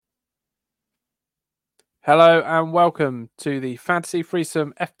Hello and welcome to the Fantasy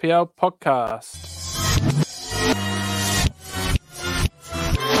Threesome FPL podcast.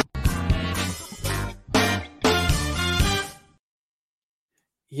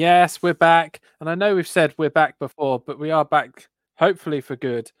 Yes, we're back. And I know we've said we're back before, but we are back hopefully for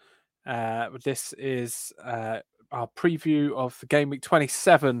good. This is our preview of the game week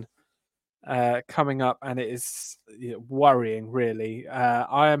 27 coming up, and it is worrying, really.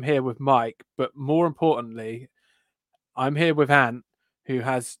 I am here with Mike, but more importantly, I'm here with Ant, who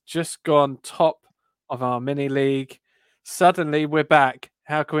has just gone top of our mini league. Suddenly, we're back.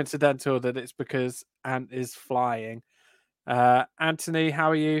 How coincidental that it's because Ant is flying. Anthony, how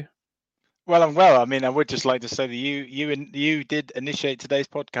are you? Well, I'm well. I mean, I would just like to say that you did initiate today's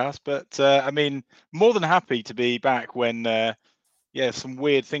podcast, but I mean, more than happy to be back when some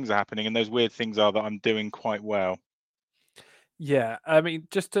weird things are happening, and those weird things are that I'm doing quite well. Yeah, I mean,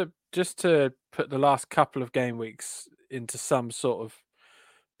 just to put the last couple of game weeks into some sort of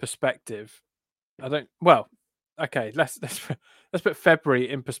perspective. Okay, let's put February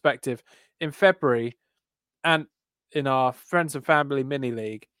in perspective. In February, and in our friends and family mini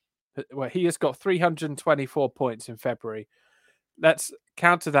league, well, he has got 324 points in February. Let's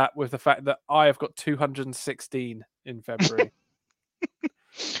counter that with the fact that I have got 216 in February.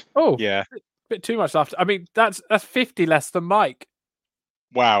 Oh, yeah, bit too much after. I mean, that's 50 less than Mike.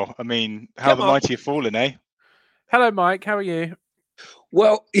 Wow. I mean, how the mighty have fallen, eh? Hello, Mike. How are you?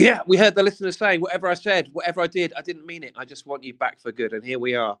 Well, yeah, we heard the listeners saying whatever I said, whatever I did, I didn't mean it. I just want you back for good, and here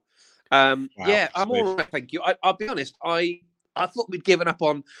we are. Wow, yeah, I'm all right, thank you. I'll be honest, I thought we'd given up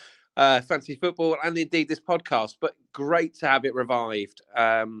on fantasy football and indeed this podcast, but great to have it revived.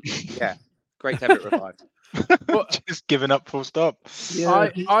 Yeah, great to have it revived. Just giving up full stop. Yeah.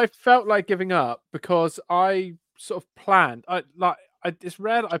 I felt like giving up because I sort of planned. It's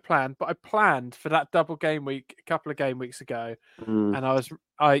rare that I planned, but I planned for that double game week a couple of game weeks ago, and I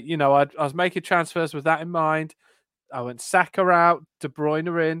was making transfers with that in mind. I went Saka out, De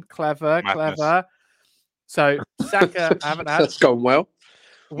Bruyne in, clever. So Saka, I haven't had. That's gone well.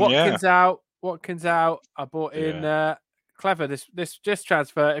 Watkins out. I bought in clever. This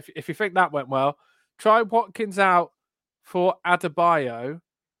transfer. If you think that went well, try Watkins out for Adebayo,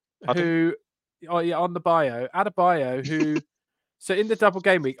 who on the bio, Adebayo, who. So in the double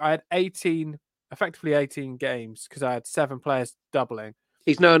game week, I had effectively 18 games because I had 7 players doubling.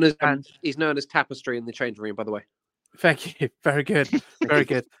 He's known as Tapestry in the changing room, by the way. Thank you. Very good. Very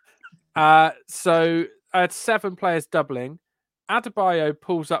good. So I had 7 players doubling. Adebayo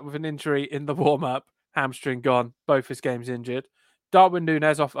pulls up with an injury in the warm-up, hamstring gone, both his games injured. Darwin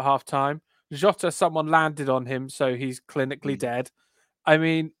Núñez off at half-time. Jota, someone landed on him, so he's clinically dead. I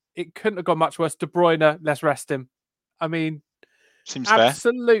mean, it couldn't have gone much worse. De Bruyne, let's rest him. I mean, seems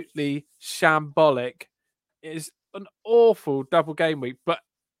absolutely shambolic. It is an awful double game week, but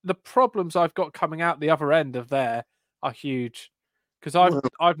the problems I've got coming out the other end of there are huge because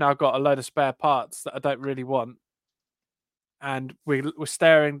I've now got a load of spare parts that I don't really want, and we're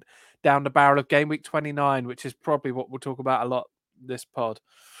staring down the barrel of game week 29, which is probably what we'll talk about a lot this pod.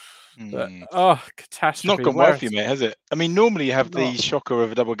 But catastrophe! It's not gone well for you, mate, has it? I mean, normally you have the shocker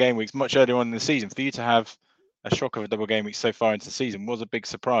of a double game weeks much earlier on in the season. For you to have a shock of a double game week so far into the season was a big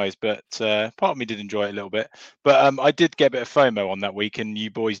surprise, but part of me did enjoy it a little bit. But I did get a bit of FOMO on that week, and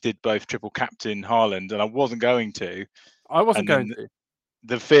you boys did both triple captain Haaland, and I wasn't going to.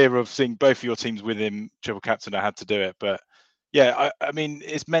 The fear of seeing both of your teams with him triple captain, I had to do it. But yeah, I mean,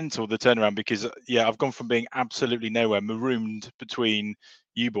 it's mental, the turnaround, because I've gone from being absolutely nowhere, marooned between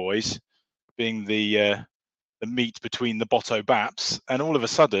you boys, being the meet between the Botto Baps, and all of a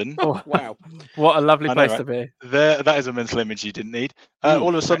sudden, wow, what a lovely place to be. That is a mental image you didn't need. All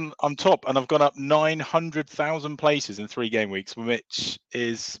of a sudden, I'm top, and I've gone up 900,000 places in 3 game weeks, which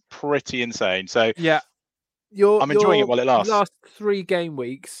is pretty insane. So yeah, I'm enjoying it while it lasts. The last 3 game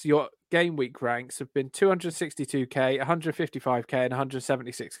weeks, your game week ranks have been 262k, 155k, and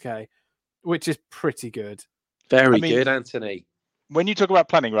 176k, which is pretty good. Very good, Anthony. When you talk about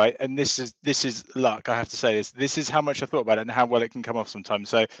planning, right, and this is luck, I have to say this is how much I thought about it and how well it can come off sometimes.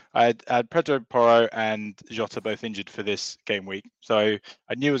 So I had Pedro Porro and Jota both injured for this game week, so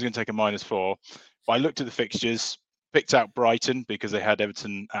I knew I was going to take a -4. But I looked at the fixtures, picked out Brighton because they had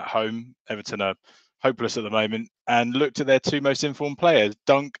Everton at home. Everton are hopeless at the moment, and looked at their 2 most informed players,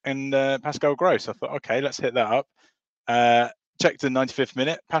 Dunk and Pascal Gross. I thought, okay, let's hit that up. Checked the 95th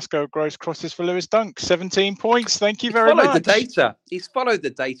minute. Pascal Gross crosses for Lewis Dunk. 17 points. Thank you very much. He's followed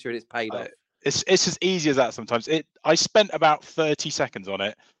the data and it's paid off. It's as easy as that sometimes. I spent about 30 seconds on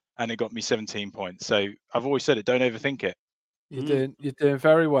it and it got me 17 points. So I've always said it, don't overthink it. You're doing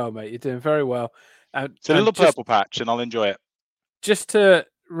very well, mate. You're doing very well. It's a little purple patch, and I'll enjoy it. Just to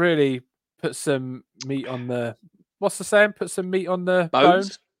really put some meat on the... What's the saying? Put some meat on the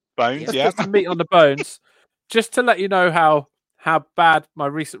bones? Bones, Let's put some meat on the bones. Just to let you know how bad my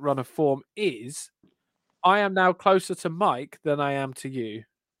recent run of form is, I am now closer to Mike than I am to you.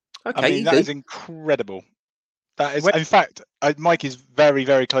 Okay, I mean, that is incredible. That is, in fact, Mike is very,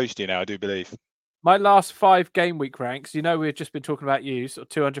 very close to you now, I do believe. My last 5 game week ranks, we've just been talking about you, sort of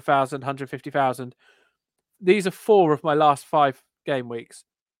 200,000, 150,000. These are 4 of my last 5 game weeks.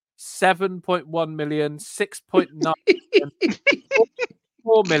 7.1 million, 6.9 million,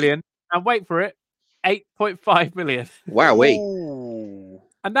 4 million, and wait for it, 8.5 million. Wowee.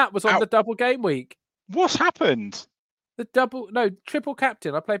 And that was on the double game week. What's happened? Triple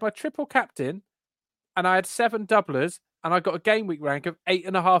captain. I played my triple captain, and I had 7 doublers, and I got a game week rank of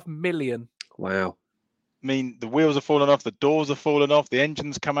 8.5 million. Wow. I mean, the wheels are falling off, the doors are falling off, the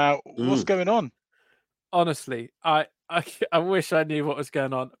engines come out. What's going on? Honestly, I wish I knew what was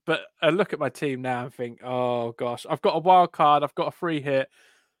going on, but I look at my team now and think, oh gosh, I've got a wild card, I've got a free hit,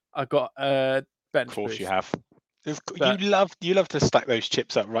 I've got a bench boost. Of course you have. You love to stack those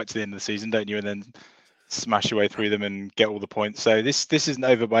chips up right to the end of the season, don't you? And then smash your way through them and get all the points. So this isn't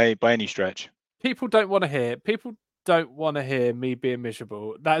over by any stretch. People don't want to hear me being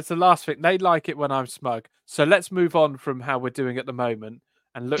miserable. That's the last thing. They like it when I'm smug. So let's move on from how we're doing at the moment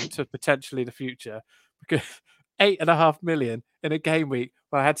and look to potentially the future. Because 8.5 million in a game week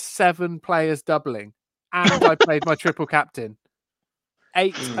where I had 7 players doubling and I played my triple captain.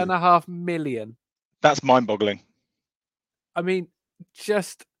 8.5 million. That's mind-boggling. I mean,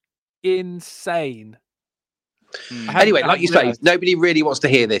 just insane. Anyway, like you say, nobody really wants to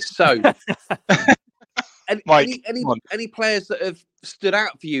hear this. So, any players that have stood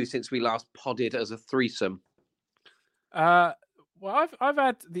out for you since we last podded as a threesome? Well, I've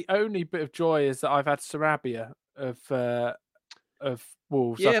had the only bit of joy is that I've had Sarabia of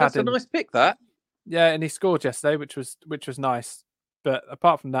Wolves. Yeah, that's a nice pick. That. Yeah, and he scored yesterday, which was nice. But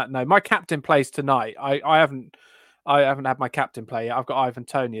apart from that, no. My captain plays tonight. I haven't had my captain play yet. I've got Ivan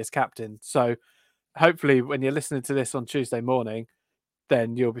Toney as captain. So hopefully, when you're listening to this on Tuesday morning,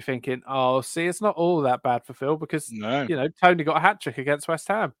 then you'll be thinking, "Oh, see, it's not all that bad for Phil because Toney got a hat trick against West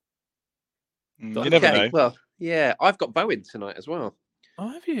Ham." You never know. Well, yeah, I've got Bowen tonight as well. Oh,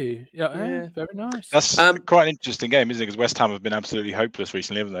 have you? Yeah, very nice. That's quite an interesting game, isn't it? Because West Ham have been absolutely hopeless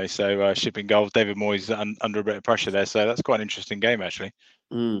recently, haven't they? So shipping goals, David Moyes under a bit of pressure there. So that's quite an interesting game, actually.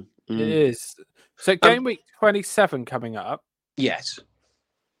 It is. So game week 27 coming up. Yes.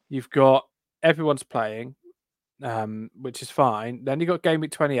 You've got everyone's playing, which is fine. Then you've got game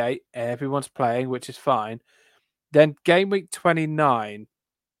week 28. Everyone's playing, which is fine. Then game week 29.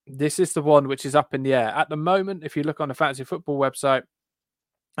 This is the one which is up in the air. At the moment, if you look on the Fantasy Football website,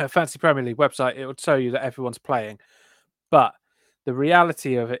 Fantasy Premier League website, it will show you that everyone's playing. But the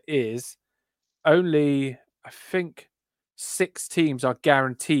reality of it is only, I think, 6 teams are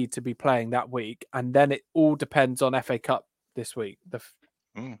guaranteed to be playing that week. And then it all depends on FA Cup this week.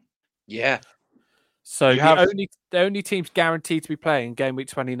 Yeah. So the only teams guaranteed to be playing game week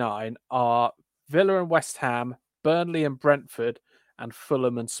 29 are Villa and West Ham, Burnley and Brentford, and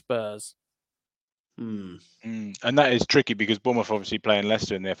Fulham and Spurs. And that is tricky because Bournemouth obviously playing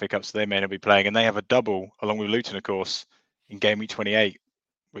Leicester in the FA Cup, so they may not be playing, and they have a double along with Luton, of course, in game week 28,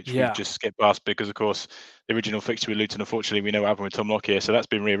 which we've just skipped past because, of course, the original fixture with Luton, unfortunately, we know what happened with Tom Lockyer, so that's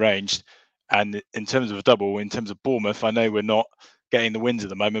been rearranged. And in terms of a double, in terms of Bournemouth, I know we're not getting the wins at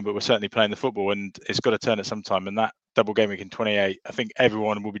the moment, but we're certainly playing the football, and it's got to turn at some time. And that double game week in 28, I think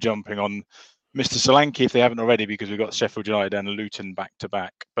everyone will be jumping on Mr. Solanke if they haven't already, because we've got Sheffield United and Luton back to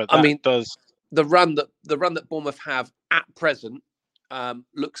back. But the run that Bournemouth have at present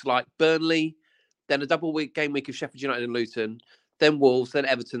looks like Burnley, then a double game week of Sheffield United and Luton, then Wolves, then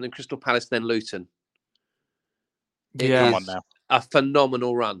Everton, then Crystal Palace, then Luton. It is a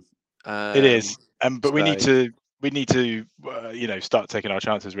phenomenal run. It is, but we need to start taking our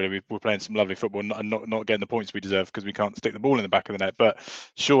chances. Really, we're playing some lovely football and not getting the points we deserve because we can't stick the ball in the back of the net. But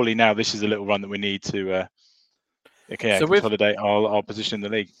surely now this is a little run that we need to consolidate our position in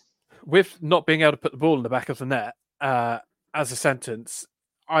the league. With not being able to put the ball in the back of the net as a sentence,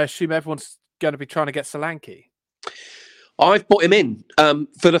 I assume everyone's going to be trying to get Solanke. I've bought him in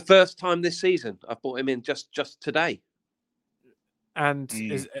for the first time this season. I've bought him in just today. And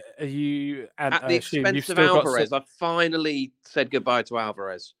are you at the expense of Alvarez? I've finally said goodbye to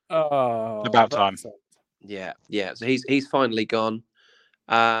Alvarez. Oh, about time. Yeah. So he's finally gone.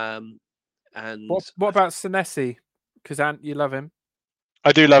 And what about Senesi? Because you love him.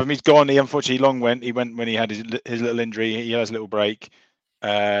 I do love him. He's gone. He unfortunately He went when he had his little injury. He has a little break.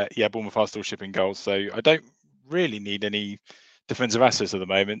 Bournemouth are still shipping goals, so I don't really need any defensive assets at the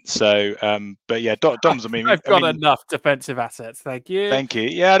moment. So, but yeah, Dom's. I've got enough defensive assets. Thank you. Thank you.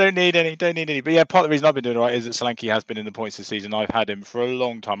 Yeah, I don't need any. But yeah, part of the reason I've been doing it right is that Solanke has been in the points this season. I've had him for a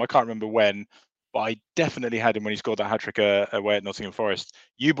long time. I can't remember when, but I definitely had him when he scored that hat trick away at Nottingham Forest.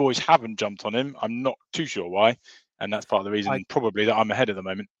 You boys haven't jumped on him. I'm not too sure why, and that's part of the reason probably that I'm ahead at the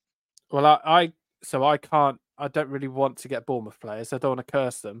moment. Well, I can't. I don't really want to get Bournemouth players. I don't want to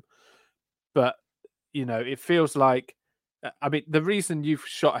curse them, but it feels like. I mean, the reason you've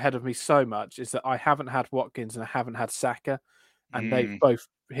shot ahead of me so much is that I haven't had Watkins and I haven't had Saka, and they've both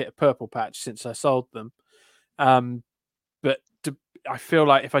hit a purple patch since I sold them. But I feel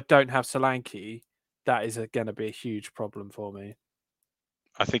like if I don't have Solanke, that is going to be a huge problem for me.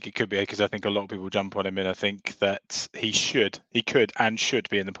 I think it could be because I think a lot of people jump on him, and I think that he could and should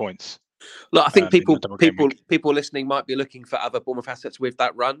be in the points. Look, I think people listening might be looking for other Bournemouth assets with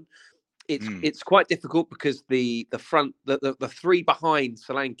that run. It's quite difficult because the front, the three behind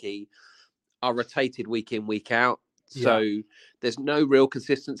Solanke are rotated week in, week out. So there's no real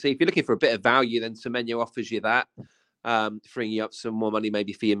consistency. If you're looking for a bit of value, then Semenyo offers you that, freeing you up some more money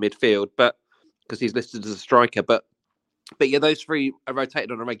maybe for your midfield, but because he's listed as a striker. But yeah, those three are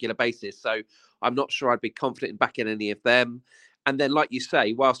rotated on a regular basis. So I'm not sure I'd be confident in backing any of them. And then, like you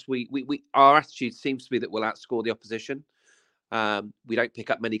say, whilst we our attitude seems to be that we'll outscore the opposition. We don't pick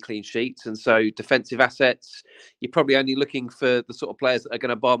up many clean sheets, and so defensive assets, you're probably only looking for the sort of players that are going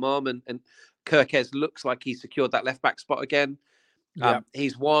to bomb on. And Kirkes looks like he's secured that left back spot again.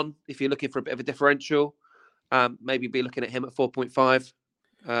 He's one. If you're looking for a bit of a differential, maybe be looking at him at 4.5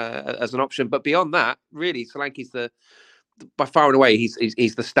 as an option. But beyond that, really, Solanke's by far and away he's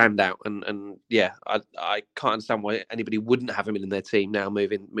the standout. And yeah, I can't understand why anybody wouldn't have him in their team now.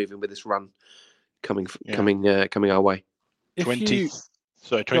 Moving with this run coming our way.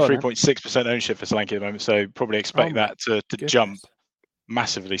 23.6% ownership for Solanke at the moment, so probably expect that to jump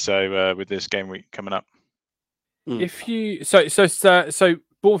massively. So with this game week coming up, if you so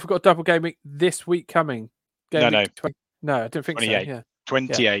Bournemouth got a double game week this week coming. No, I don't think 28. so. Yeah,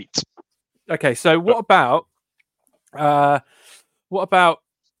 28. Yeah. Okay, so what about? Oh,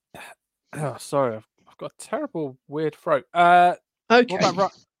 sorry, I've got a terrible weird throat. Okay. What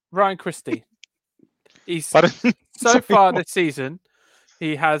about Ryan Christie? He's so far this season,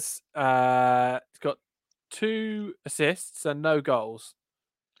 he has got 2 assists and no goals.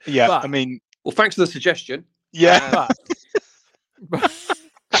 Yeah, but, well, thanks for the suggestion. Yeah.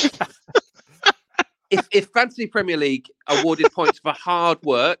 If Fantasy Premier League awarded points for hard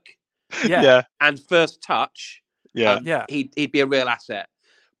work, and first touch, he'd be a real asset.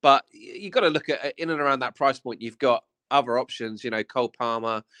 But you've got to look at in and around that price point. You've got other options, Cole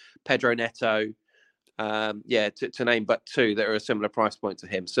Palmer, Pedro Neto. To name but 2 that are a similar price point to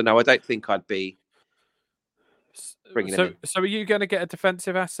him. So no, I don't think I'd be bringing him in. So are you going to get a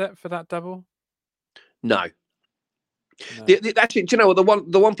defensive asset for that double? No. Actually, do you know what?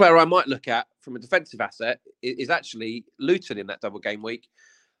 The one player I might look at from a defensive asset is actually Luton in that double game week,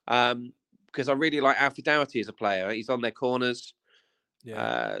 because I really like Alfie Doherty as a player. He's on their corners.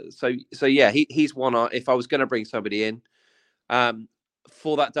 So yeah, he's one. If I was going to bring somebody in,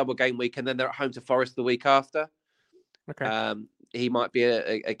 for that double game week, and then they're at home to Forest the week after. Okay. He might be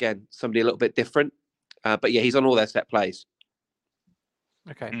again somebody a little bit different, but yeah, he's on all their set plays.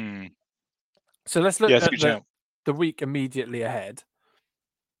 Okay. So let's look at the week immediately ahead,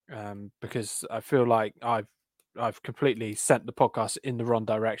 because I feel like I've completely sent the podcast in the wrong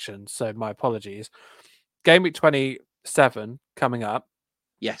direction. So my apologies. Game week 27 coming up.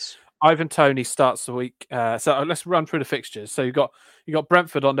 Yes. Ivan Toney starts the week. So let's run through the fixtures. So you got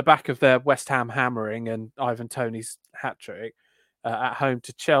Brentford on the back of their West Ham hammering and Ivan Toney's hat trick at home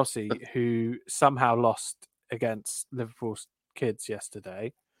to Chelsea, who somehow lost against Liverpool's kids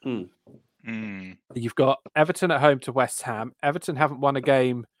yesterday. You've got Everton at home to West Ham. Everton haven't won a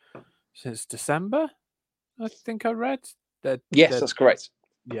game since December, I think I read. Yes, that's correct.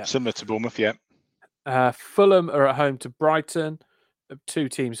 Yeah, similar to Bournemouth. Yeah. Fulham are at home to Brighton. 2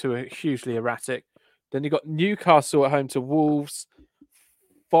 teams who are hugely erratic. Then you've got Newcastle at home to Wolves,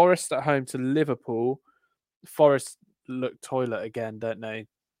 Forest at home to Liverpool. Forest look toilet again, don't they?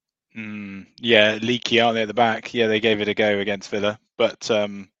 Yeah, leaky, aren't they, at the back? Yeah, they gave it a go against Villa, but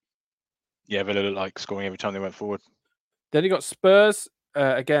Villa looked like scoring every time they went forward. Then you got Spurs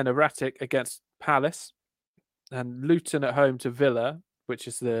again erratic against Palace, and Luton at home to Villa, which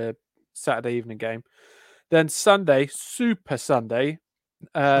is the Saturday evening game. Then Sunday, Super Sunday,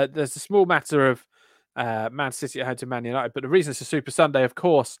 there's a small matter of Man City at home to Man United. But the reason it's a Super Sunday, of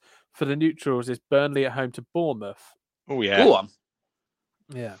course, for the neutrals is Burnley at home to Bournemouth. Oh, yeah. Go on.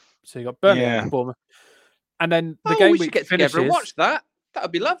 Yeah. So you got Burnley Yeah. and Bournemouth. And then the game we should week get finishes. together and watch that. That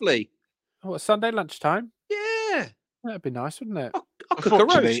would be lovely. Sunday lunchtime? Yeah. That'd be nice, wouldn't it? I'll cook a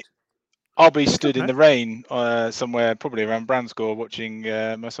roast. I'll be stood in Okay. the rain somewhere, probably around Branscore, watching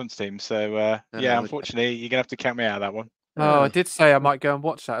my son's team. So, unfortunately, you're going to have to count me out of that one. I did say I might go and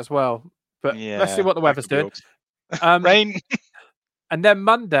watch that as well. But let's see what the weather's doing. Rain. And then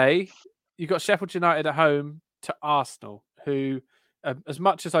Monday, you got Sheffield United at home to Arsenal, who, as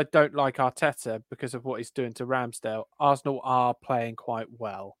much as I don't like Arteta because of what he's doing to Ramsdale, Arsenal are playing quite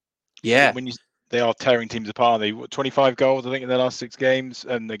well. Yeah. They are tearing teams apart. They 25 goals, I think, in their last 6 games.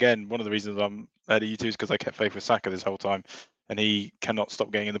 And again, one of the reasons I'm at you two is because I kept faith with Saka this whole time, and he cannot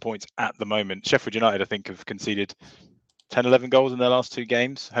stop getting in the points at the moment. Sheffield United, I think, have conceded 10, 11 goals in their last 2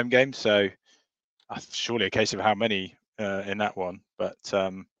 games, home games. So surely a case of how many in that one. But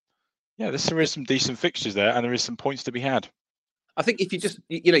there is some decent fixtures there, and there is some points to be had. I think if you just,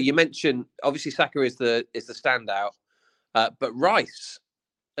 you mentioned obviously Saka is the standout, but Rice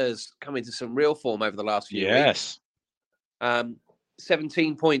has come into some real form over the last few weeks.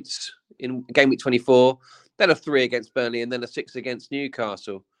 17 points in game week 24, then a 3 against Burnley, and then a 6 against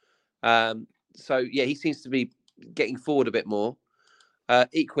Newcastle. He seems to be getting forward a bit more.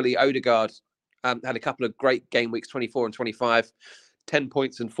 Equally, Odegaard had a couple of great game weeks, 24 and 25, 10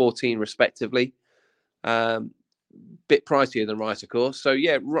 points and 14 respectively. Bit pricier than Rice, of course. So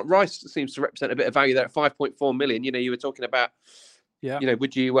Rice seems to represent a bit of value there at 5.4 million. You were talking about,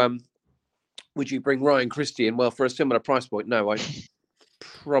 would you bring Ryan Christie in? Well, for a similar price point, no, I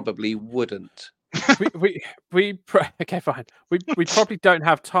probably wouldn't. Okay, fine. We probably don't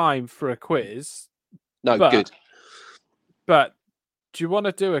have time for a quiz. No, good. But do you want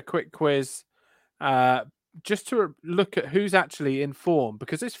to do a quick quiz just to look at who's actually in form?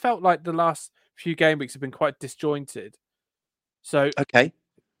 Because it's felt like the last few game weeks have been quite disjointed. So okay,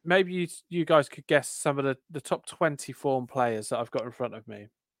 maybe you guys could guess some of the top 20 form players that I've got in front of me.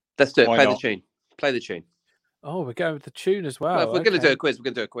 Let's do it. Play the tune. Oh, we're going with the tune as well. If we're going to do a quiz, we're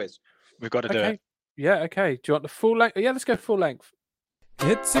going to do a quiz. We've got to do it. Yeah, okay. Do you want the full length? Yeah, let's go full length.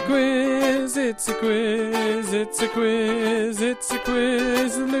 It's a quiz, it's a quiz, it's a quiz, it's a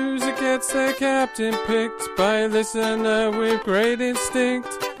quiz. The loser gets their captain picked by a listener with great instinct.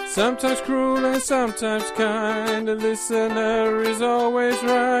 Sometimes cruel and sometimes kind. The listener is always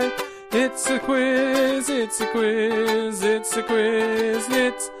right. It's a quiz, it's a quiz, it's a quiz,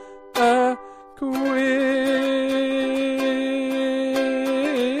 it's a quiz.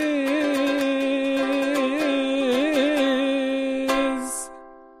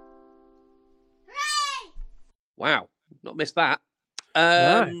 Wow, not missed that.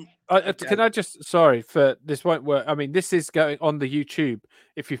 No. Can I just, sorry for this won't work. I mean, this is going on the YouTube.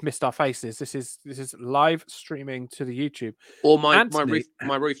 If you've missed our faces, this is live streaming to the YouTube or my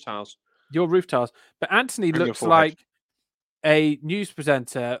roof tiles. Your roof tiles. But Anthony looks like a news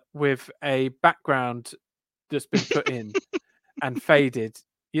presenter with a background that's been put in and faded.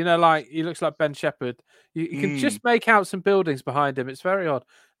 Like he looks like Ben Shepherd. You can just make out some buildings behind him. It's very odd.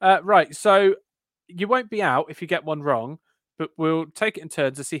 Right, so you won't be out if you get one wrong. But we'll take it in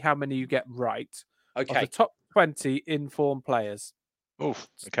turns to see how many you get right. Okay. Of the top 20 informed players. Oof.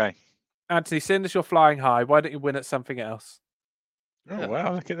 Okay. Anthony, seeing as you're flying high, why don't you win at something else? Oh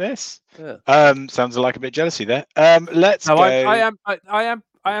wow! Look at this. Yeah. Sounds like a bit of jealousy there. Let's go. I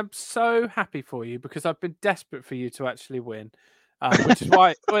am so happy for you because I've been desperate for you to actually win, which is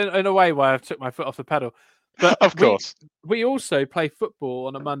why, in a way, why I've took my foot off the pedal. But of course, we also play football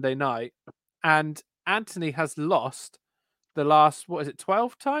on a Monday night, and Anthony has lost the last,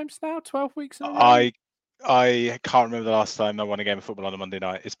 12 times now? 12 weeks in a row? I can't remember the last time I won a game of football on a Monday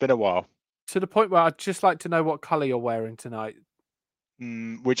night. It's been a while. To the point where I'd just like to know what colour you're wearing tonight.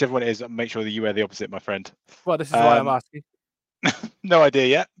 Whichever one it is, make sure that you wear the opposite, my friend. Well, this is why I'm asking. No idea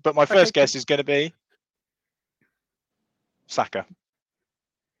yet, but my first guess is going to be Saka.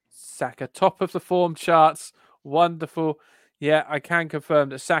 Saka, top of the form charts. Wonderful. Yeah, I can confirm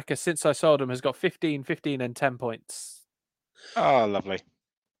that Saka, since I sold him, has got 15, and 10 points. Oh, lovely.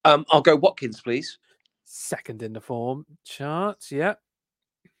 I'll go Watkins, please. Second in the form charts, yeah.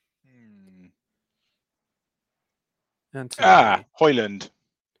 Højlund.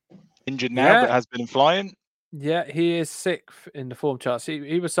 Injured now, but has been flying. Yeah, he is sixth in the form charts.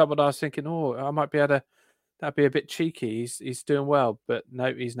 He was someone I was thinking, I might be able to, that'd be a bit cheeky. He's doing well, but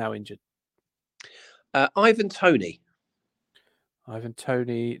no, he's now injured. Ivan Toney. Ivan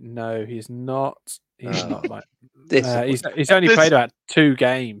Toney, no, he's not. He's not like he's only played about 2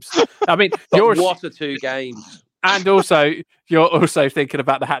 games. I mean, what are 2 games? And also, you're also thinking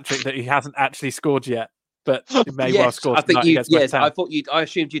about the hat trick that he hasn't actually scored yet. but he may well score tonight against West Ham. I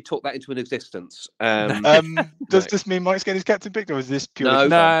assumed you'd talk that into an existence. Does this mean Mike's getting his captain picked, or is this purely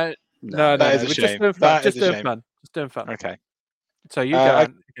no? That is a shame. Just doing fun. Okay. So you go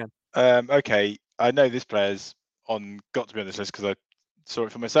again. Okay. I know this player's got to be on this list because I saw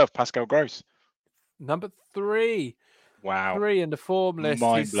it for myself. Pascal Gross. Number 3. Wow. 3 in the form list.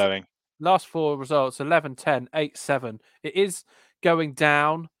 Mind blowing. Last 4 results: 11, 10, 8, 7. It is going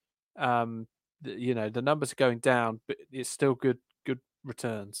down. The numbers are going down, but it's still good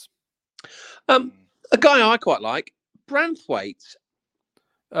returns. A guy I quite like, Branthwaite.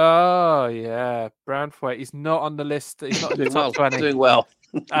 Oh yeah, Branthwaite. He's not on the list. He's not in the top 20. Doing well.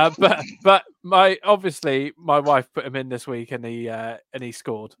 But my wife put him in this week, and he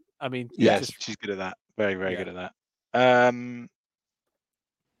scored. I mean, yes, she's good at that. Very, very good at that.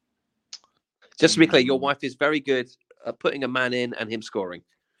 Just to be clear, your wife is very good at putting a man in and him scoring.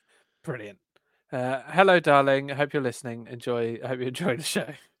 Brilliant. Hello, darling. I hope you're listening. I hope you enjoy the show.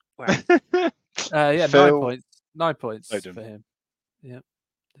 Wow. 9 points for him. Yeah.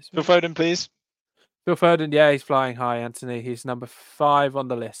 Phil Foden, please. Phil Foden, yeah, he's flying high, Anthony. He's number 5 on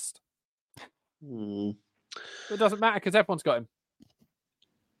the list. It doesn't matter because everyone's got him.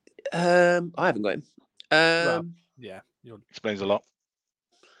 I haven't got him. Yeah, explains a lot.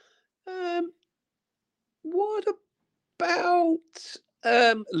 What about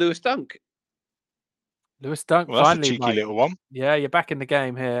Lewis Dunk? Lewis Dunk, well, finally, that's a cheeky little one. Yeah, you're back in the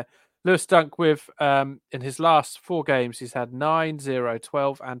game here. Lewis Dunk with, in his last 4 games, he's had 9, 0,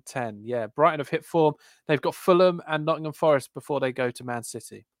 12 and 10. Yeah, Brighton have hit form. They've got Fulham and Nottingham Forest before they go to Man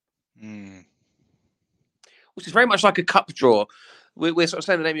City. Which is very much like a cup draw. We're sort of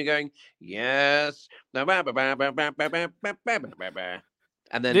saying the name, you're going, yes. And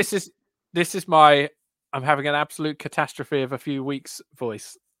then this is my, I'm having an absolute catastrophe of a few weeks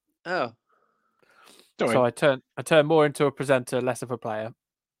voice. Oh. So I turn more into a presenter, less of a player.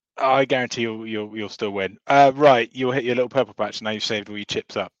 I guarantee you'll still win. Right, you'll hit your little purple patch now. You've saved all your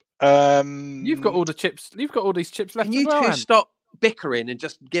chips up. You've got all the chips. You've got all these chips left. Can you two stop bickering and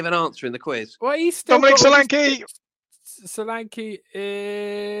just give an answer in the quiz? Well, he's still Dominic Solanke. Solanke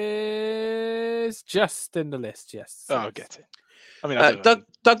is just in the list. Yes. Oh, I get it. I mean,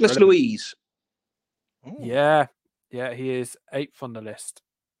 Douglas Luiz. Ooh. Yeah, he is 8th on the list.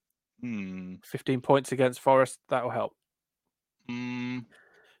 15 points against Forest. That will help.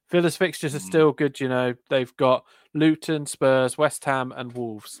 Villa's fixtures are still good, They've got Luton, Spurs, West Ham and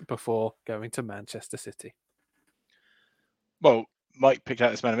Wolves before going to Manchester City. Well, Mike picked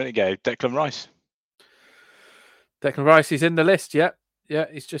out this man a minute ago, Declan Rice. Declan Rice, he's in the list, yeah. Yeah,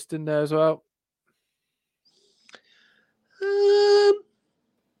 he's just in there as well.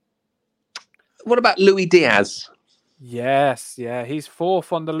 What about Luis Diaz? Yes, yeah, he's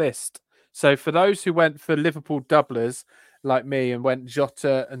 4th on the list. So for those who went for Liverpool doublers, like me, and went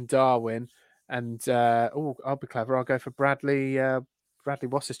Jota and Darwin, and I'll be clever. I'll go for Bradley.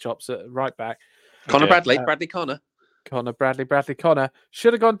 What's his chops at right back? Connor Bradley. Bradley Connor. Bradley Connor.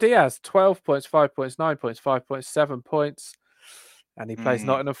 Should have gone Diaz. 12 points, 5 points, 9 points, 5 points, 7 points, and he plays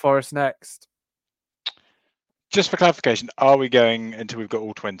Nottingham Forest next. Just for clarification, are we going until we've got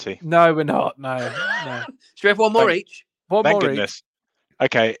all 20? No, we're not. No. Should we have one more each? Thank goodness.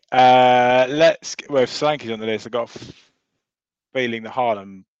 Okay, if Solanke's on the list, I've got a feeling that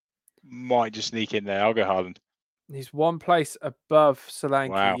Haaland might just sneak in there. I'll go Haaland. He's 1 place above Solanke.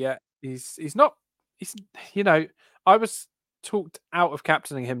 Wow. Yeah, he's not. I was talked out of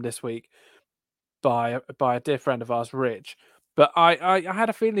captaining him this week by a dear friend of ours, Rich, but I had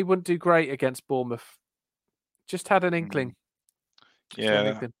a feeling he wouldn't do great against Bournemouth. Just had an inkling.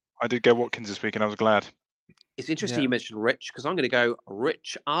 I did go Watkins this week, and I was glad. It's interesting you mentioned Rich, because I'm going to go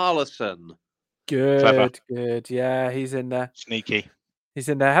Rich Arlison. Good. Yeah, he's in there. Sneaky. He's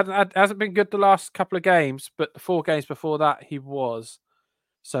in there. Hasn't been good the last couple of games, but the 4 games before that, he was.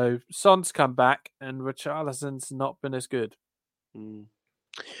 So Son's come back, and Richarlison's not been as good.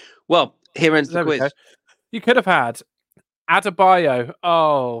 Well, here ends the quiz. You could have had Adebayo.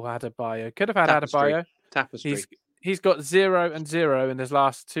 Oh, Adebayo. Could have had Adebayo. Tapestry. He's got 0 and 0 in his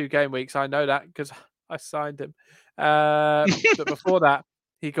last 2 game weeks. I know that because I signed him. But before that,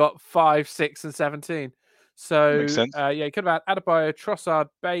 he got 5, 6, and 17. So makes sense. You could have had Adebayo, Trossard,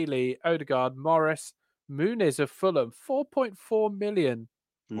 Bailey, Odegaard, Morris, Muniz of Fulham, 4.4 million.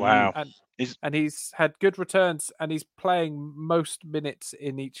 Wow. And he's had good returns, and he's playing most minutes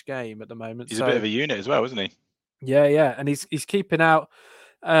in each game at the moment. He's a bit of a unit as well, isn't he? Yeah. And he's keeping out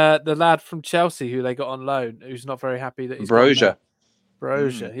the lad from Chelsea who they got on loan, who's not very happy that he's Brozier.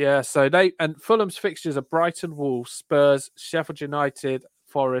 Yeah. So Fulham's fixtures are Brighton, Wolves, Spurs, Sheffield United,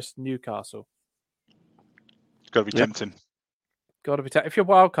 Forest, Newcastle. got to be tempting. Got to be. If you're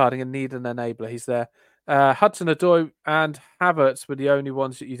wildcarding and need an enabler, he's there. Hudson-Odoi and Havertz were the only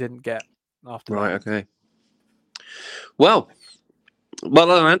ones that you didn't get after Right. that. Okay. Well,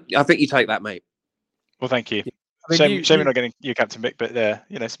 I think you take that, mate. Well, thank you. I mean, Shame you're not getting your captain pick, but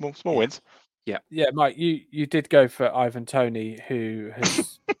small wins. Yeah, Mike, you did go for Ivan Toney, who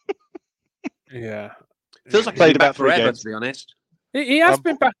has feels like he's played been back about 3 forever, games. to be honest. He has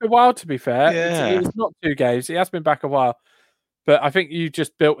been back a while, to be fair. Yeah. It's not 2 games. He has been back a while. But I think you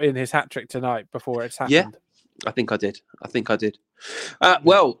just built in his hat-trick tonight before it's happened. Yeah, I think I did.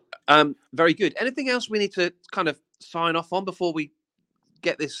 Well, very good. Anything else we need to kind of sign off on before we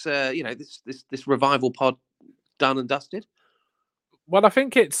get this, this revival pod done and dusted? Well, I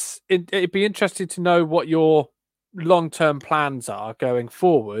think it'd be interesting to know what your long-term plans are going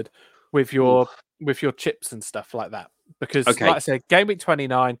forward with your chips and stuff like that. Because, like I said, Game Week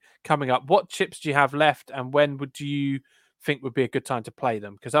 29 coming up. What chips do you have left, and when would you think would be a good time to play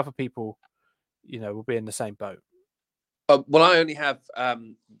them? Because other people, will be in the same boat. Well, I only have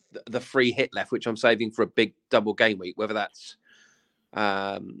the free hit left, which I'm saving for a big double game week. Whether that's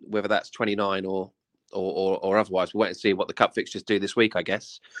 29 or otherwise, we'll wait and see what the cup fixtures do this week, I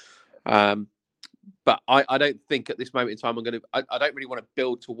guess. But I don't think at this moment in time I don't really want to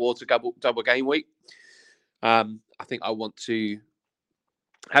build towards a double game week. I think I want to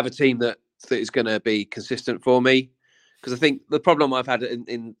have a team that is going to be consistent for me, because I think the problem I've had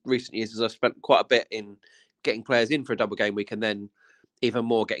in recent years is I've spent quite a bit in getting players in for a double game week and then even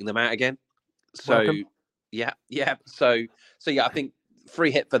more getting them out again. So Welcome. yeah. So I think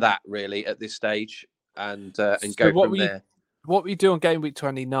free hit for that really at this stage, and go from there. What we do on Game Week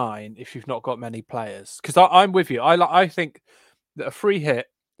 29 if you've not got many players? Because I'm with you. I think that a free hit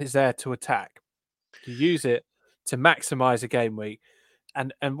is there to attack. You use it to maximise a game week,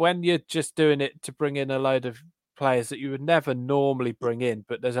 and when you're just doing it to bring in a load of players that you would never normally bring in,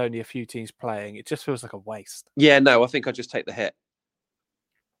 but there's only a few teams playing, it just feels like a waste. Yeah, no, I think I just take the hit.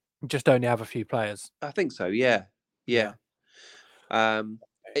 Just only have a few players. I think so. Yeah.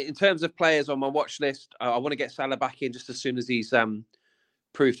 In terms of players on my watch list, I want to get Salah back in just as soon as he's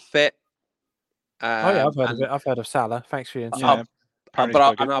proved fit. I've heard of it. I've heard of Salah. Thanks for your insight. I've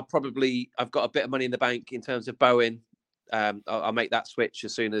got a bit of money in the bank in terms of Bowen. I'll make that switch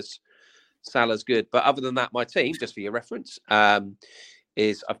as soon as Salah's good. But other than that, my team, just for your reference,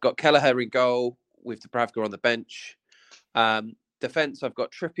 is I've got Kelleher in goal with Dubravka on the bench. Defence, I've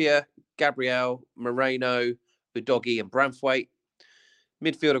got Trippier, Gabriel, Moreno, Udogie and Branthwaite.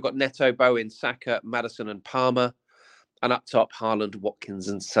 Midfield, I've got Neto, Bowen, Saka, Maddison and Palmer. And up top, Haaland, Watkins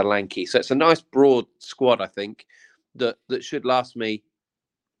and Solanke. So it's a nice broad squad, I think, that should last me,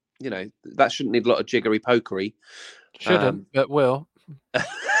 that shouldn't need a lot of jiggery pokery. Shouldn't, but will.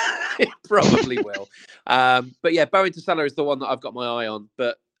 It probably will. But yeah, Bowen to Salah is the one that I've got my eye on,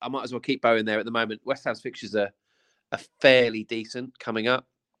 but I might as well keep Bowen there at the moment. West Ham's fixtures are fairly decent coming up.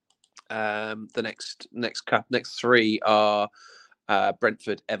 The next 3 are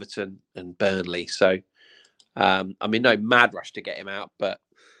Brentford, Everton and Burnley. So, no mad rush to get him out, but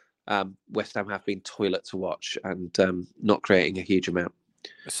West Ham have been toilet to watch and not creating a huge amount.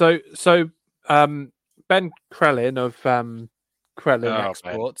 So Ben Krellin of Krellin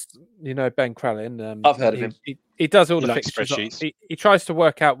Exports, Ben Krellin. I've heard of him. He does all the fixtures. He tries to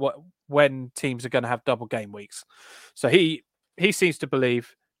work out when teams are going to have double game weeks. So he seems to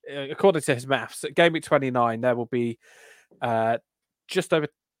believe, according to his maths, at Game Week 29 there will be just over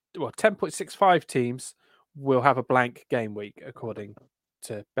 10.65 teams will have a blank game week, according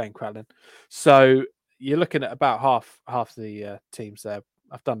to Ben Krellin. So you're looking at about half the teams there.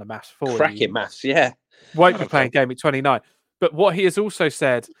 I've done the maths for you. Cracking maths, yeah. Won't be playing Game Week 29. But what he has also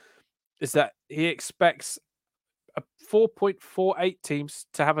said is that he expects 4.48 teams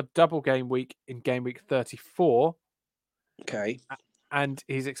to have a double game week in Game Week 34. Okay. And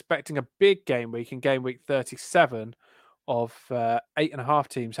he's expecting a big game week in Game Week 37 of 8.5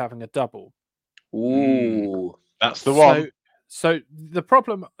 teams having a double. Ooh, that's the one. So the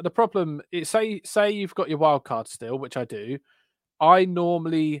problem is, say you've got your wild card still, which I do. I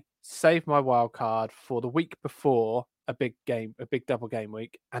normally save my wild card for the week before a big double game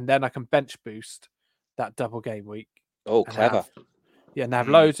week, and then I can bench boost that double game week. Oh, clever! And have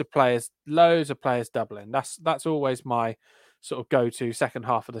loads of players doubling. That's always my sort of go-to second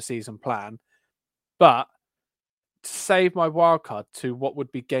half of the season plan. But to save my wild card to what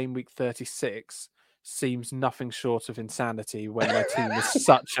would be game week 36 seems nothing short of insanity when my team is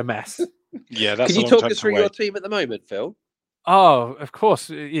such a mess. Yeah, that's. Can you talk us through your team at the moment, Phil? Oh, of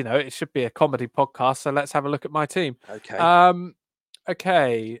course. It should be a comedy podcast, so let's have a look at my team. Okay.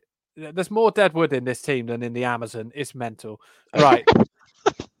 Okay. There's more dead wood in this team than in the Amazon. It's mental. Right.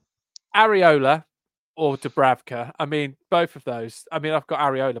 Areola or Dubravka. I mean, both of those. I mean, I've got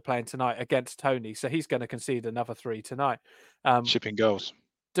Areola playing tonight against Tony, so he's going to concede another 3 tonight. Shipping goals.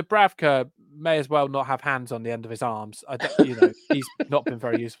 Dubravka may as well not have hands on the end of his arms. He's not been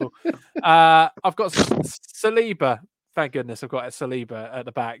very useful. I've got Saliba. Thank goodness I've got Saliba at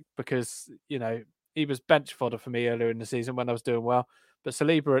the back because, he was bench fodder for me earlier in the season when I was doing well. But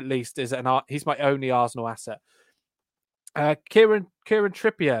Saliba at least he's my only Arsenal asset. Kieran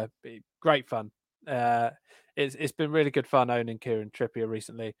Trippier, great fun. It's been really good fun owning Kieran Trippier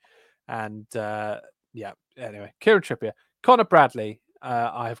recently. And anyway, Kieran Trippier. Connor Bradley,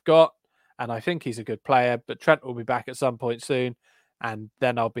 I have got, and I think he's a good player, but Trent will be back at some point soon, and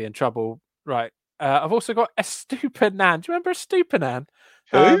then I'll be in trouble. Right. I've also got Estupinan. Do you remember Estupinan?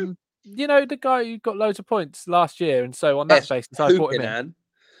 Who? The guy who got loads of points last year, and so on that basis, I brought him in.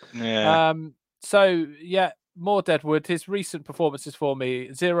 Yeah. More Deadwood. His recent performances for me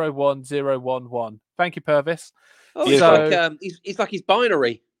 0-1, 0-1-1. Thank you, Purvis. Oh, he's like his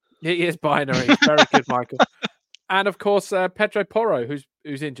binary. He is binary. Very good, Michael. And of course, Pedro Porro,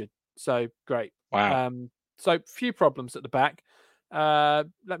 who's injured. So great. Wow. So few problems at the back.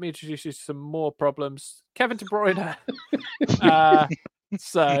 Let me introduce you to some more problems. Kevin De Bruyne.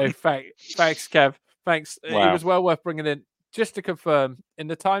 Thanks, Kev. Thanks. Wow. It was well worth bringing in. Just to confirm, in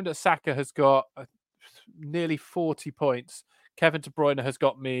the time that Saka has got nearly 40 points, Kevin De Bruyne has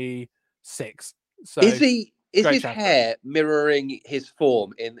got me 6. So is his hair mirroring his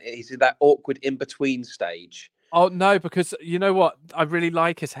form? Is it that awkward in between stage? Oh no, because you know what? I really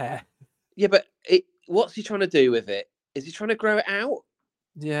like his hair. Yeah, but what's he trying to do with it? Is he trying to grow it out?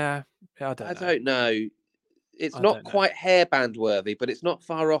 Yeah, I don't know. It's not quite hairband worthy, but it's not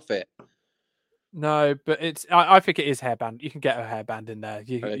far off it. No, but I think it is hairband. You can get a hairband in there.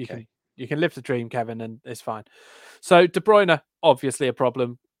 You can live the dream, Kevin, and it's fine. So De Bruyne, obviously a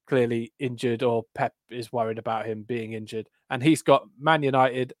problem. Clearly injured, or Pep is worried about him being injured, and he's got Man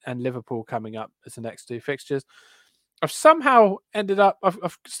United and Liverpool coming up as the next 2 fixtures. I've somehow ended up.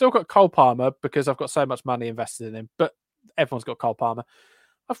 I've still got Cole Palmer because I've got so much money invested in him, but everyone's got Cole Palmer.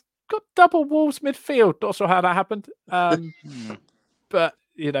 I've got double Wolves midfield. Not sure how that happened, but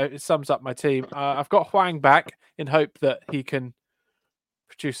it sums up my team. I've got Hwang back in hope that he can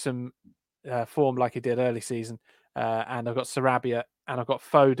produce some form like he did early season, and I've got Sarabia and I've got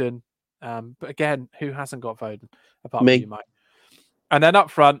Foden. But again, who hasn't got Foden apart from you, Mike? And then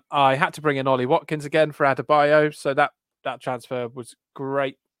up front, I had to bring in Ollie Watkins again for Adebayo, so that transfer was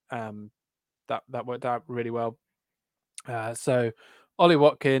great. That worked out really well. So Ollie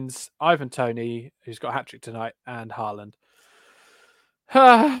Watkins, Ivan Toney, who's got a hat-trick tonight, and Haaland.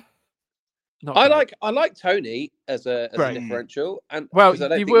 I like Toney as a differential, and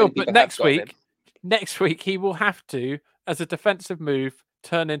you will. But next week he will have to, as a defensive move,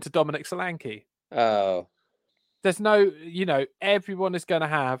 turn into Dominic Solanke. Oh, there's no, everyone is going to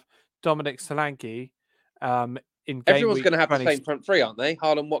have Dominic Solanke. Everyone's going to have the same front three, aren't they?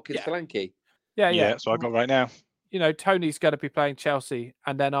 Haaland, Watkins, Solanke. Yeah. That's what I got right now. Tony's going to be playing Chelsea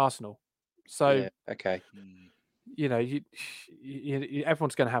and then Arsenal. So okay. Everyone's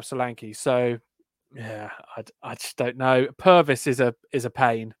going to have Solanke. So I just don't know. Purvis is a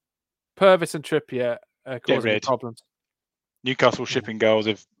pain. Purvis and Trippier are causing problems. Newcastle shipping goals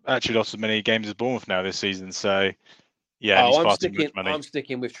have actually lost as many games as Bournemouth now this season. So he's far too much money. I'm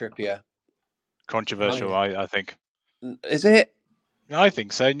sticking with Trippier. Controversial, I think. Is it? I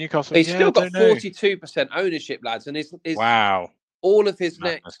think so. Newcastle. He's still got 42% ownership, lads, and his wow. All of his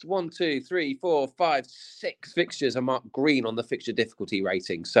next 1, 2, 3, 4, 5, 6 fixtures are marked green on the fixture difficulty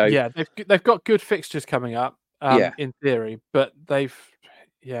rating. So they've got good fixtures coming up. In theory, but they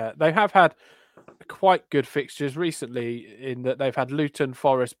have had quite good fixtures recently in that they've had Luton,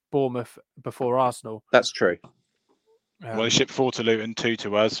 Forest, Bournemouth before Arsenal. That's true. They shipped 4 to Luton, 2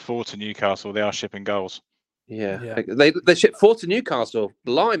 to us, 4 to Newcastle. They are shipping goals. Yeah. They shipped 4 to Newcastle.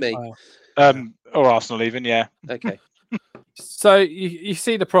 Blimey. Or Arsenal even, yeah. Okay. So you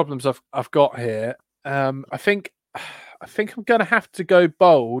see the problems I've got here. I think I'm going to have to go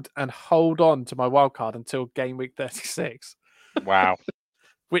bold and hold on to my wild card until game week 36. Wow.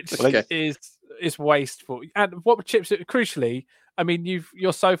 Which is wasteful. And what chips? Crucially, I mean,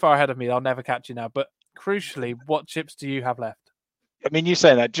 you're so far ahead of me. I'll never catch you now. But crucially, what chips do you have left? I mean, you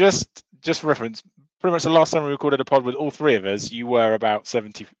saying that just for reference. Pretty much the last time we recorded a pod with all 3 of us, you were about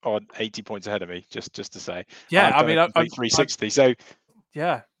 70 or 80 points ahead of me. Just to say, I'm 360. So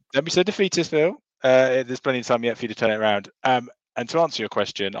yeah, don't be so defeatist, Phil. There's plenty of time yet for you to turn it around. And to answer your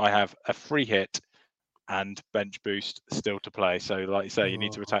question, I have a free hit and bench boost still to play. So, like you say, you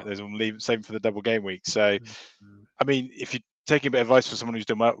need to attack those and leave. Same for the double game week. So, I mean, if you're taking a bit of advice for someone who's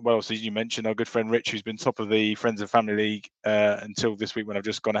done well, so you mentioned our good friend Rich, who's been top of the Friends and Family League until this week when I've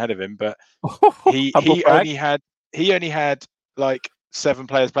just gone ahead of him. But he only had like 7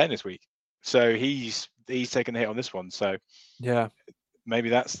 players playing this week, so he's taken the hit on this one. So yeah, maybe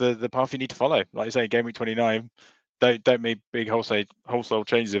that's the path you need to follow. Like you say, game week 29, don't make big wholesale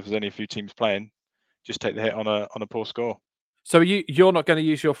changes if there's only a few teams playing. Just take the hit on a poor score. So you're not going to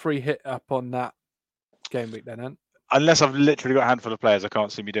use your free hit up on that game week then, Ant? Unless I've literally got a handful of players, I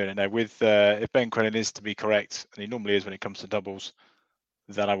can't see me doing it now. With if Ben Quillen is to be correct, and he normally is when it comes to doubles,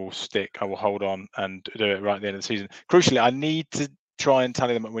 then I will hold on and do it right at the end of the season. Crucially, I need to try and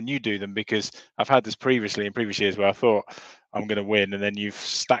tally them up when you do them, because I've had this previously in previous years where I thought I'm going to win, and then you've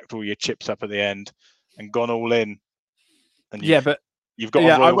stacked all your chips up at the end and gone all in. And you've got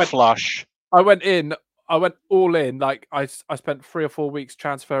a royal flush. I went all in. Like I spent 3 or 4 weeks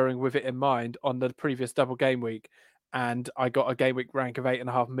transferring with it in mind on the previous double game week, and I got a game week rank of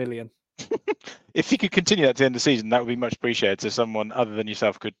 8.5 million. If you could continue that to the end of the season, that would be much appreciated. So someone other than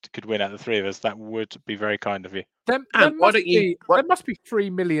yourself could win out of the 3 of us. That would be very kind of you. There must be 3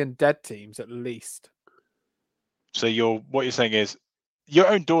 million dead teams at least. So what you're saying is your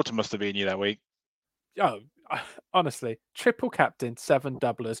own daughter must have been you that week. Oh, honestly, triple captain, 7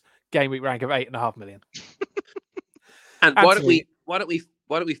 doublers, game week rank of 8.5 million. And why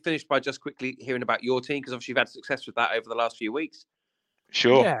don't we finish by just quickly hearing about your team, because obviously you've had success with that over the last few weeks.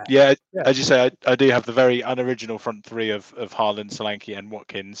 Sure. Yeah. As you say, I do have the very unoriginal front 3 of Haaland, Solanke, and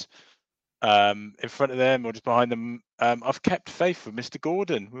Watkins. In front of them or just behind them, I've kept faith with Mr.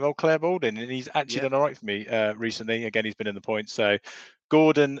 Gordon, with old Claire Balding, and he's actually done all right for me recently. Again, he's been in the points. So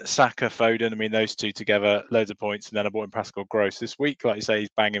Gordon, Saka, Foden, I mean, those 2 together, loads of points. And then I bought in Pascal Gross this week. Like you say, he's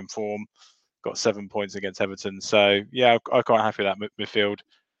banging form, got 7 points against Everton. So, yeah, I'm quite happy with that midfield.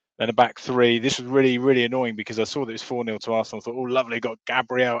 Then a back 3. This was really, really annoying because I saw that it was 4-0 to Arsenal. I thought, oh, lovely, got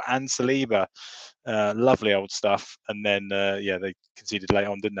Gabriel and Saliba. Lovely old stuff. And then, they conceded late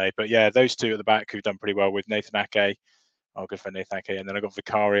on, didn't they? But, yeah, those 2 at the back who've done pretty well with Nathan Ake. Oh, good for Nathan Ake. And then I got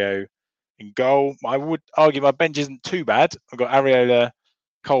Vicario in goal. I would argue my bench isn't too bad. I've got Areola,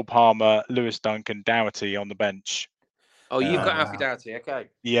 Cole Palmer, Lewis Duncan, Doherty on the bench. Oh, you've got Alfie Doherty, okay.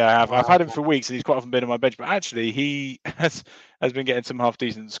 Yeah, I've had him for weeks, and he's quite often been on my bench. But actually, he has been getting some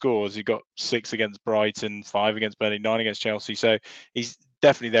half-decent scores. He got 6 against Brighton, 5 against Burnley, 9 against Chelsea. So he's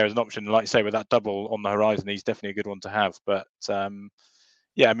definitely there as an option. Like you say, with that double on the horizon, he's definitely a good one to have. But, I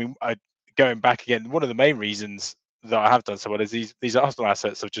mean, going back again, one of the main reasons that I have done so well is these Arsenal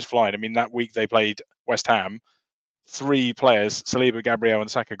assets have just flying. I mean, that week they played West Ham, 3 players, Saliba, Gabriel,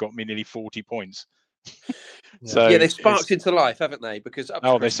 and Saka, got me nearly 40 points. So yeah, they've sparked into life, haven't they? Because up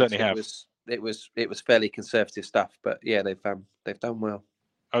to they certainly have. It was fairly conservative stuff, but yeah, they've done well.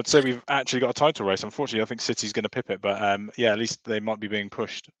 I would say we've actually got a title race. Unfortunately, I think City's going to pip it, but at least they might be being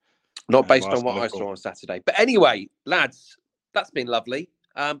pushed. Not based on what I saw on Saturday. But anyway, lads, that's been lovely.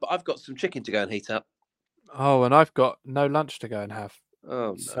 But I've got some chicken to go and heat up. Oh, and I've got no lunch to go and have.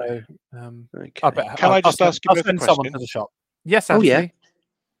 Oh, no. So, okay. I just ask you both a question? Someone to the shop. Yes, Anthony. Oh, yeah.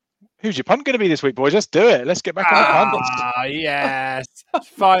 Who's your punt going to be this week, boys? Let's do it. Let's get back on the punt. Ah, yes.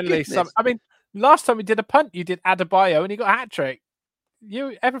 Finally. I mean, last time we did a punt, you did Adebayo and you got a hat-trick.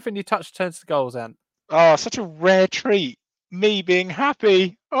 Everything you touch turns to goals, Ant. Oh, such a rare treat. Me being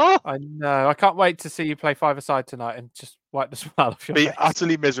happy. Oh, I know. I can't wait to see you play 5-a-side tonight and just wipe the smile off your face. Be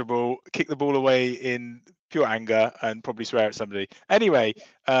utterly miserable, kick the ball away in pure anger, and probably swear at somebody. Anyway,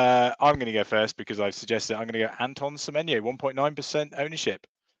 I'm going to go first because I've suggested I'm going to go Anton Semenyo, 1.9% ownership.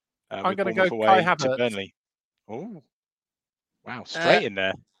 I'm going to go Kai Havertz to Burnley. Oh, wow, straight in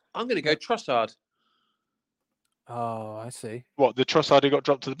there. I'm going to go Trossard. Oh, I see. What, the Trossard who got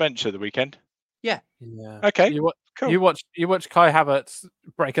dropped to the bench at the weekend? Yeah. Okay. Cool. You watch Kai Havertz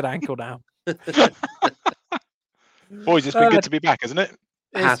break an ankle now. Boys, it's been good to be back, isn't it?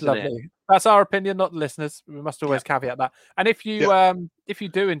 It's lovely. That's our opinion, not the listeners. We must always caveat that. And if you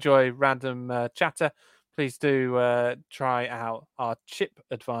do enjoy random chatter, please do try out our Chip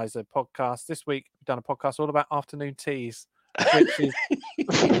Advisor podcast. This week we've done a podcast all about afternoon teas,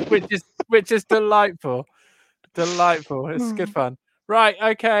 which is delightful. Delightful. It's good fun. Right,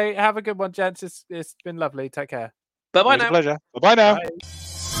 okay. Have a good one, gents. It's been lovely. Take care. Bye-bye now. Pleasure. Bye-bye now.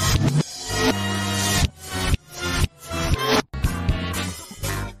 Bye.